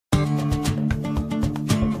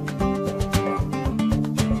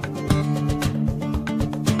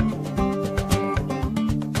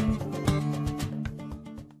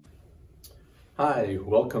Hi,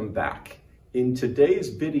 welcome back. In today's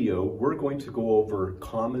video, we're going to go over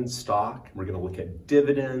common stock. We're going to look at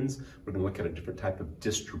dividends. We're going to look at a different type of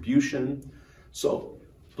distribution. So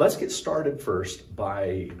let's get started first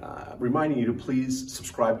by reminding you to please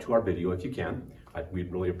subscribe to our video if you can.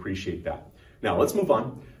 We'd really appreciate that. Now let's move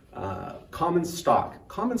on. Common stock.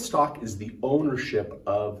 Common stock is the ownership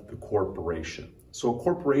of the corporation. So a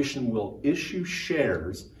corporation will issue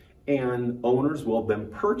shares and owners will then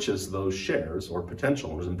purchase those shares, or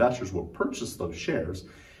potential owners, investors will purchase those shares,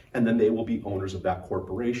 and then they will be owners of that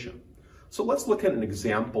corporation. So let's look at an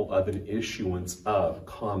example of an issuance of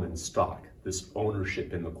common stock, this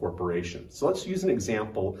ownership in the corporation. So let's use an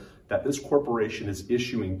example that this corporation is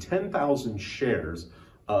issuing 10,000 shares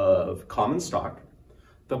of common stock.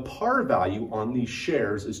 The par value on these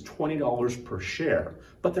shares is $20 per share,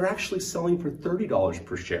 but they're actually selling for $30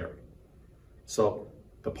 per share. So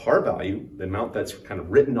the par value, the amount that's kind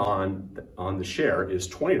of written on the share, is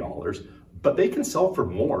 $20, but they can sell for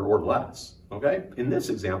more or less, okay? In this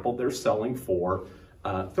example, they're selling for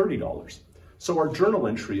 $30. So our journal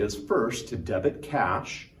entry is first to debit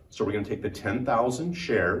cash. So we're gonna take the 10,000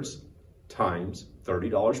 shares times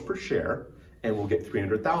 $30 per share, and we'll get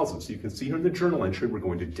 300,000. So you can see here in the journal entry, we're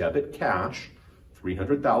going to debit cash,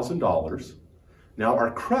 $300,000. Now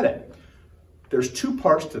our credit. There's two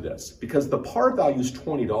parts to this because the par value is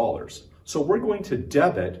 $20. So we're going to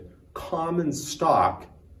debit common stock,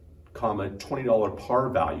 $20 par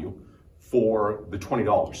value for the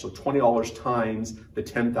 $20. So $20 times the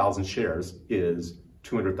 10,000 shares is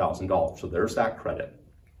 $200,000. So there's that credit.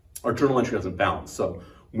 Our journal entry doesn't balance, so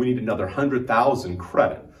we need another 100,000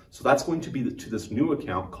 credit. So that's going to be to this new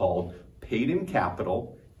account called paid in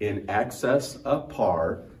capital in excess of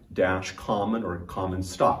par dash common or common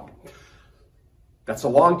stock. That's a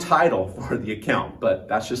long title for the account, but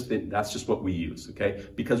that's just what we use, okay?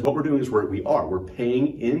 Because what we're doing is we're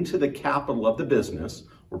paying into the capital of the business.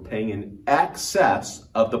 We're paying in excess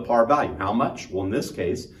of the par value. How much? Well, in this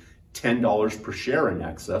case, $10 per share in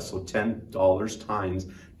excess. So $10 times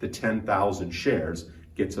the 10,000 shares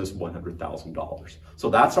gets us $100,000. So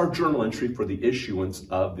that's our journal entry for the issuance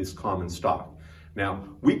of this common stock. Now,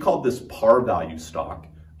 we call this par value stock.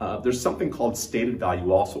 There's something called stated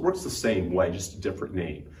value also. It works the same way, just a different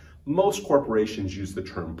name. Most corporations use the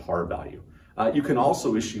term par value. You can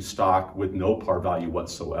also issue stock with no par value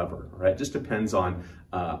whatsoever, right? It just depends on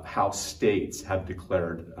how states have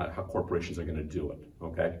declared how corporations are going to do it,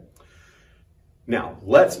 okay? Now,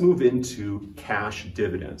 let's move into cash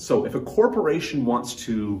dividends. So if a corporation wants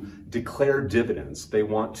to declare dividends, they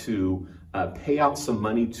want to pay out some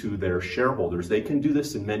money to their shareholders, they can do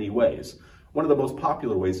this in many ways. One of the most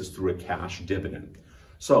popular ways is through a cash dividend.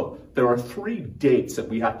 So there are 3 dates that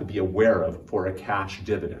we have to be aware of for a cash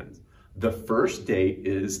dividend. The first date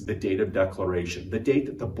is the date of declaration, the date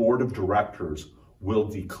that the board of directors will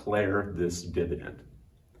declare this dividend.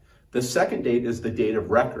 The second date is the date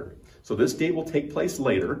of record. So this date will take place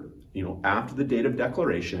later, after the date of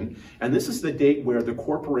declaration. And this is the date where the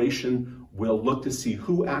corporation will look to see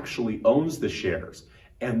who actually owns the shares.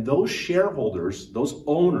 And those shareholders, those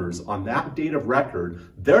owners on that date of record,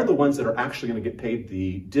 they're the ones that are actually going to get paid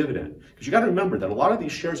the dividend. Because you got to remember that a lot of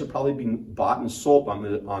these shares are probably being bought and sold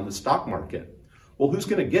on the stock market. Well, who's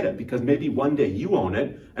going to get it? Because maybe one day you own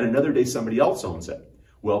it and another day somebody else owns it.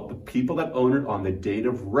 Well, the people that own it on the date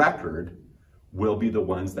of record will be the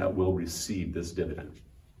ones that will receive this dividend.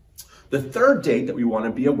 The third date that we want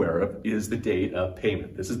to be aware of is the date of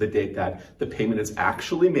payment. This is the date that the payment is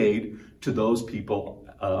actually made to those people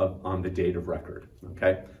on the date of record,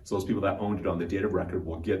 okay? So those people that owned it on the date of record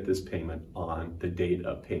will get this payment on the date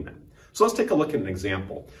of payment. So let's take a look at an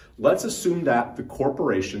example. Let's assume that the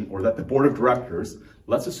corporation or that the board of directors,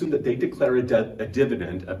 let's assume that they declare a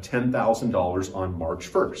dividend of $10,000 on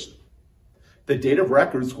March 1st. The date of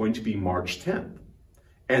record is going to be March 10th.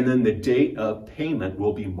 And then the date of payment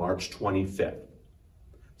will be March 25th.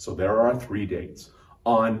 So there are our 3 dates.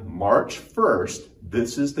 On March 1st,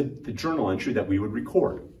 this is the journal entry that we would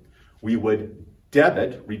record. We would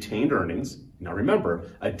debit retained earnings. Now remember,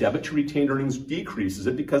 a debit to retained earnings decreases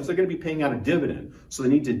it because they're going to be paying out a dividend. So they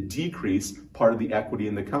need to decrease part of the equity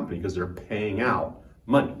in the company because they're paying out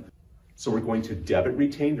money. So we're going to debit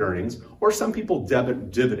retained earnings, or some people debit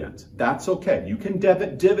dividends. That's okay. You can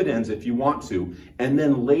debit dividends if you want to. And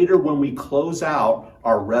then later when we close out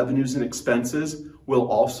our revenues and expenses, we'll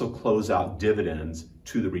also close out dividends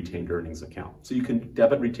to the retained earnings account. So you can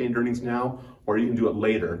debit retained earnings now, or you can do it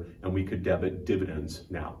later, and we could debit dividends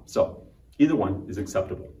now. So either one is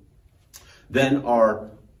acceptable. Then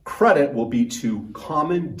our credit will be to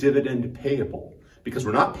common dividend payable, because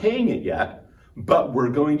we're not paying it yet, but we're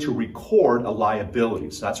going to record a liability.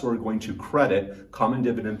 So that's where we're going to credit common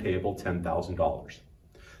dividend payable $10,000.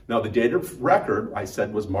 Now the date of record, I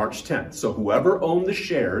said, was March 10th. So whoever owned the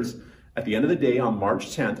shares at the end of the day on March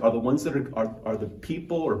 10th are the ones that are the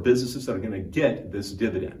people or businesses that are going to get this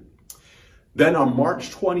dividend. Then on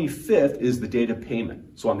March 25th is the date of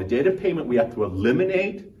payment. So on the date of payment, we have to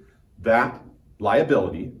eliminate that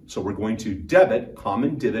liability. So we're going to debit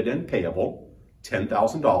common dividend payable,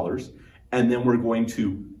 $10,000, and then we're going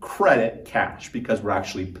to credit cash because we're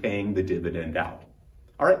actually paying the dividend out.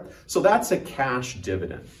 All right, so that's a cash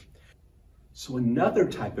dividend. So another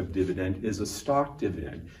type of dividend is a stock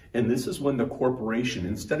dividend. And this is when the corporation,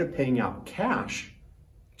 instead of paying out cash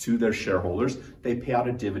to their shareholders, they pay out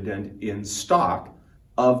a dividend in stock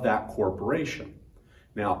of that corporation.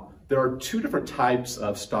 Now, there are two different types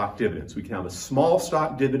of stock dividends. We can have a small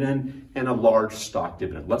stock dividend and a large stock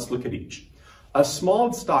dividend. Let's look at each. A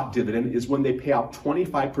small stock dividend is when they pay out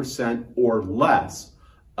 25% or less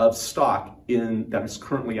of stock that is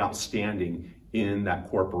currently outstanding in that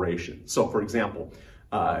corporation. So for example,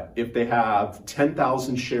 if they have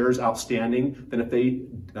 10,000 shares outstanding, then if they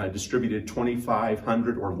distributed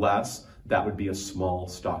 2,500 or less, that would be a small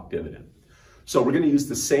stock dividend. So we're going to use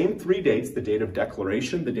the same three dates, the date of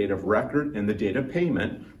declaration, the date of record, and the date of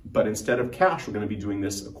payment, but instead of cash, we're going to be doing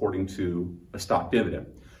this according to a stock dividend.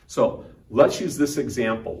 So let's use this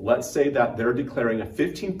example. Let's say that they're declaring a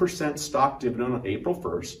 15% stock dividend on April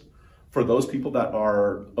 1st. For those people that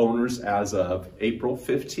are owners as of April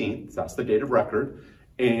 15th, that's the date of record,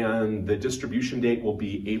 and the distribution date will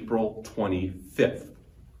be April 25th.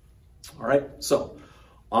 All right, so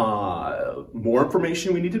more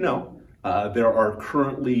information we need to know. There are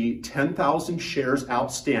currently 10,000 shares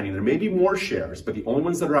outstanding. There may be more shares, but the only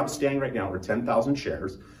ones that are outstanding right now are 10,000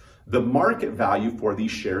 shares. The market value for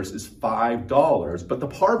these shares is $5, but the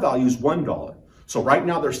par value is $1. So right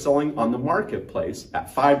now they're selling on the marketplace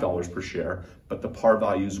at $5 per share, but the par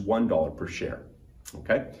value is $1 per share,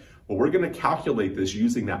 okay? Well, we're gonna calculate this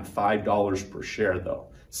using that $5 per share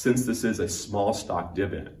though, since this is a small stock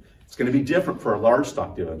dividend. It's gonna be different for a large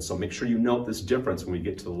stock dividend, so make sure you note this difference when we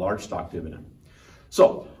get to the large stock dividend.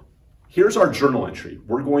 So here's our journal entry.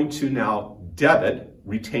 We're going to now debit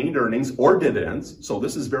retained earnings or dividends. So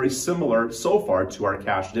this is very similar so far to our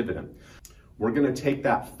cash dividend. We're going to take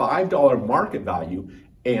that $5 market value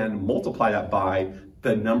and multiply that by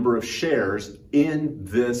the number of shares in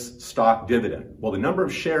this stock dividend. Well, the number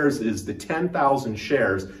of shares is the 10,000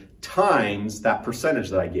 shares times that percentage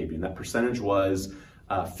that I gave you. And that percentage was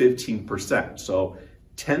 15%. So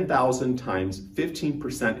 10,000 times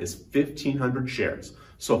 15% is 1,500 shares.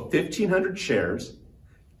 So 1,500 shares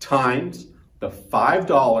times the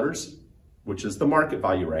 $5, which is the market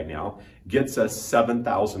value right now, gets us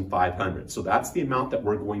 7,500. So that's the amount that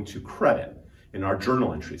we're going to credit in our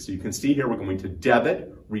journal entry. So you can see here we're going to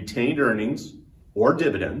debit retained earnings or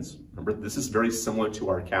dividends. Remember, this is very similar to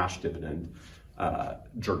our cash dividend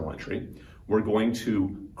journal entry. We're going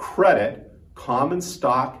to credit common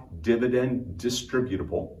stock dividend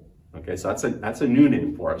distributable. Okay, so that's a new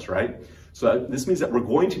name for us, right? So this means that we're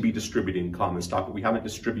going to be distributing common stock, but we haven't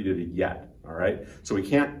distributed it yet. All right, so we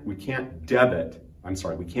can't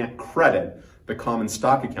credit the common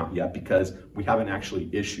stock account yet because we haven't actually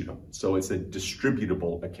issued them. So it's a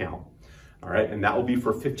distributable account. All right, and that will be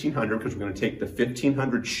for 1,500 because we're going to take the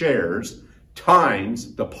 1,500 shares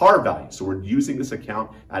times the par value. So we're using this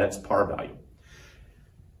account at its par value.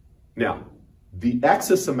 Now, the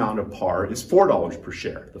excess amount of par is $4 per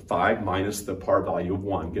share. The 5 minus the par value of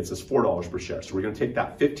 1 gets us $4 per share. So we're going to take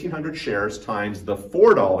that 1,500 shares times the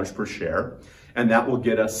 $4 per share, and that will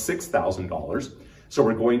get us $6,000. So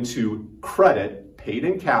we're going to credit paid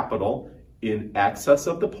in capital in excess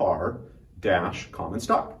of the par dash common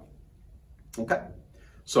stock. Okay,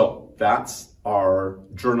 so that's our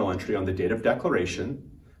journal entry on the date of declaration.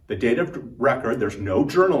 The date of record, there's no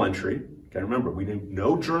journal entry. Okay, remember, we need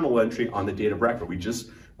no journal entry on the date of record.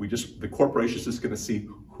 The corporation is just going to see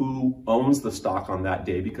who owns the stock on that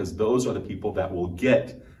day because those are the people that will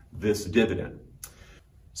get this dividend.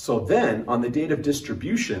 So then on the date of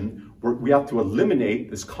distribution, we have to eliminate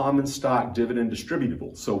this common stock dividend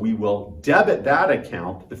distributable. So we will debit that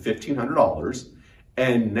account, the $1,500,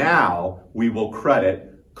 and now we will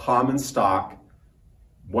credit common stock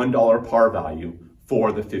 $1 par value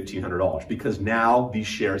for the $1,500 because now these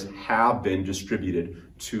shares have been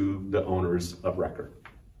distributed to the owners of record.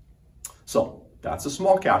 So that's a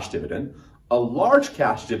small cash dividend. A large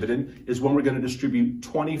cash dividend is when we're going to distribute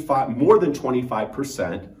more than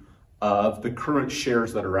 25% of the current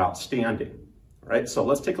shares that are outstanding. Right? So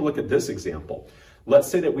let's take a look at this example. Let's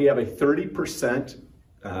say that we have a 30%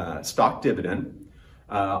 stock dividend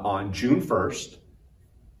on June 1st.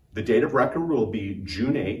 The date of record will be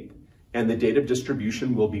June 8th, and the date of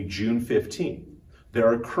distribution will be June 15th.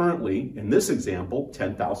 There are currently, in this example,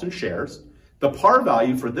 10,000 shares. The par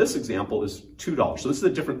value for this example is $2. So this is a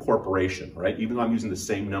different corporation, right? Even though I'm using the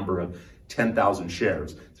same number of 10,000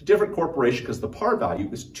 shares. It's a different corporation because the par value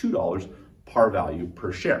is $2 par value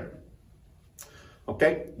per share.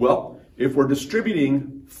 Okay, well, if we're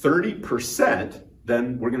distributing 30%,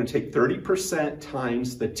 then we're going to take 30%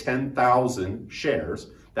 times the 10,000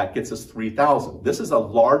 shares. That gets us 3,000. This is a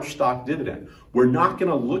large stock dividend. We're not going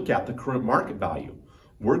to look at the current market value.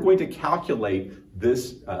 We're going to calculate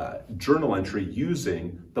this journal entry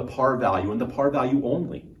using the par value and the par value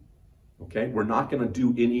only. Okay, we're not going to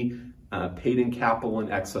do any paid-in capital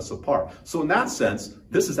in excess of par. So in that sense,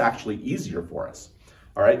 this is actually easier for us.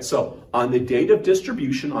 All right, so on the date of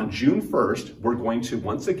distribution on June 1st, we're going to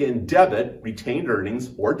once again debit retained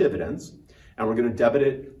earnings or dividends, and we're going to debit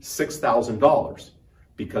it $6,000.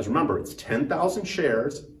 Because remember, it's 10,000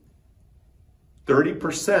 shares,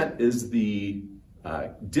 30% is the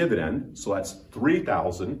dividend, so that's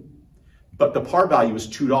 3,000, but the par value is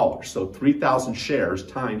 $2. So 3,000 shares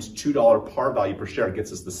times $2 par value per share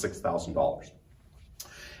gets us the $6,000.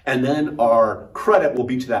 And then our credit will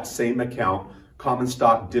be to that same account, common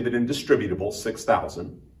stock dividend distributable,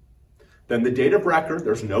 6,000. Then the date of record,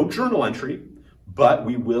 there's no journal entry, but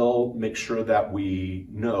we will make sure that we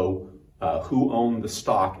know who owned the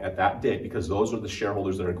stock at that date, because those are the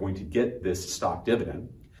shareholders that are going to get this stock dividend.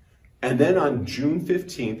 And then on June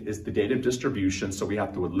 15th is the date of distribution, so we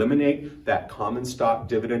have to eliminate that common stock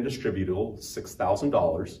dividend distributable,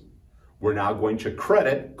 $6,000. We're now going to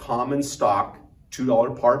credit common stock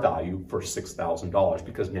 $2 par value for $6,000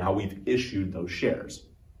 because now we've issued those shares.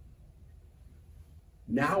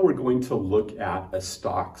 Now we're going to look at a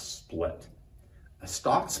stock split. A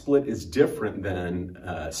stock split is different than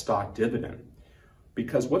a stock dividend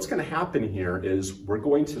because what's going to happen here is we're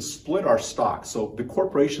going to split our stock. So the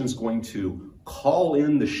corporation is going to call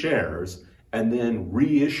in the shares and then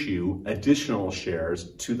reissue additional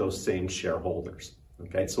shares to those same shareholders.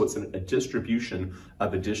 Okay, so it's a distribution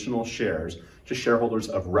of additional shares to shareholders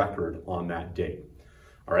of record on that date.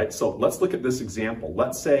 All right, so let's look at this example.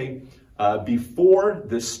 Let's say before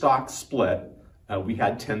this stock split, we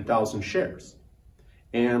had 10,000 shares.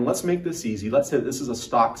 And let's make this easy. Let's say this is a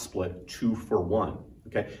stock split 2-for-1.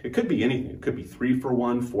 Okay, it could be anything. It could be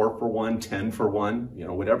 3-for-1, 4-for-1, 10-for-1, you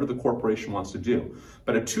know, whatever the corporation wants to do.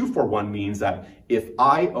 But a 2-for-1 means that if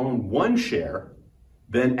I own 1 share,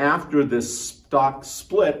 then after this stock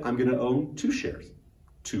split, I'm going to own 2 shares,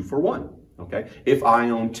 2-for-1. Okay, if I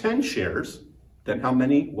own 10 shares, then how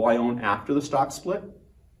many will I own after the stock split?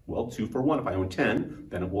 Well, 2-for-1. If I own 10,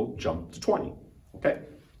 then it will jump to 20. Okay,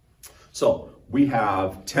 so we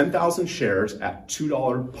have 10,000 shares at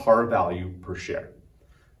 $2 par value per share.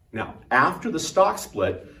 Now, after the stock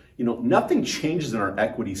split, you know, nothing changes in our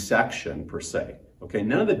equity section per se. Okay,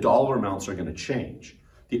 none of the dollar amounts are going to change.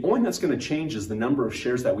 The only thing that's going to change is the number of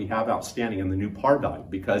shares that we have outstanding and the new par value.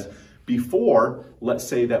 Because before, let's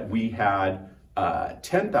say that we had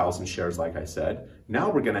 10,000 shares, like I said, now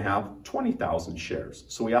we're going to have 20,000 shares.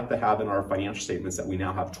 So we have to have in our financial statements that we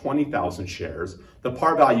now have 20,000 shares. The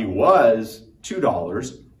par value was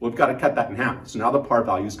 $2. We've got to cut that in half. So now the par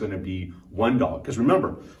value is going to be $1. Because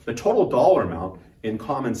remember, the total dollar amount in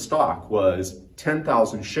common stock was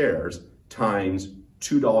 10,000 shares times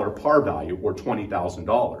 $2 par value, or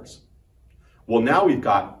 $20,000. Well, now we've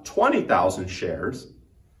got 20,000 shares,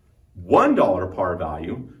 $1 par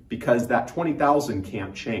value, because that 20,000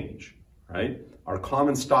 can't change, right? Our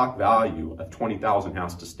common stock value of 20,000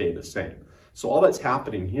 has to stay the same. So all that's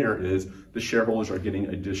happening here is the shareholders are getting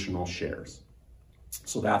additional shares.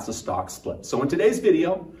 So that's a stock split. So in today's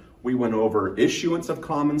video, we went over issuance of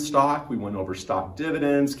common stock, we went over stock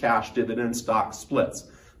dividends, cash dividends, stock splits.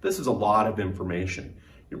 This is a lot of information.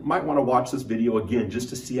 You might want to watch this video again just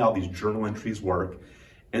to see how these journal entries work.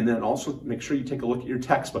 And then also make sure you take a look at your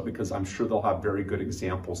textbook because I'm sure they'll have very good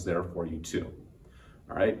examples there for you too.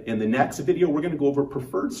 All right, in the next video, we're going to go over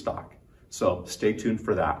preferred stock. So stay tuned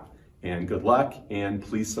for that. And good luck, and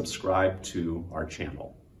please subscribe to our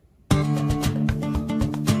channel.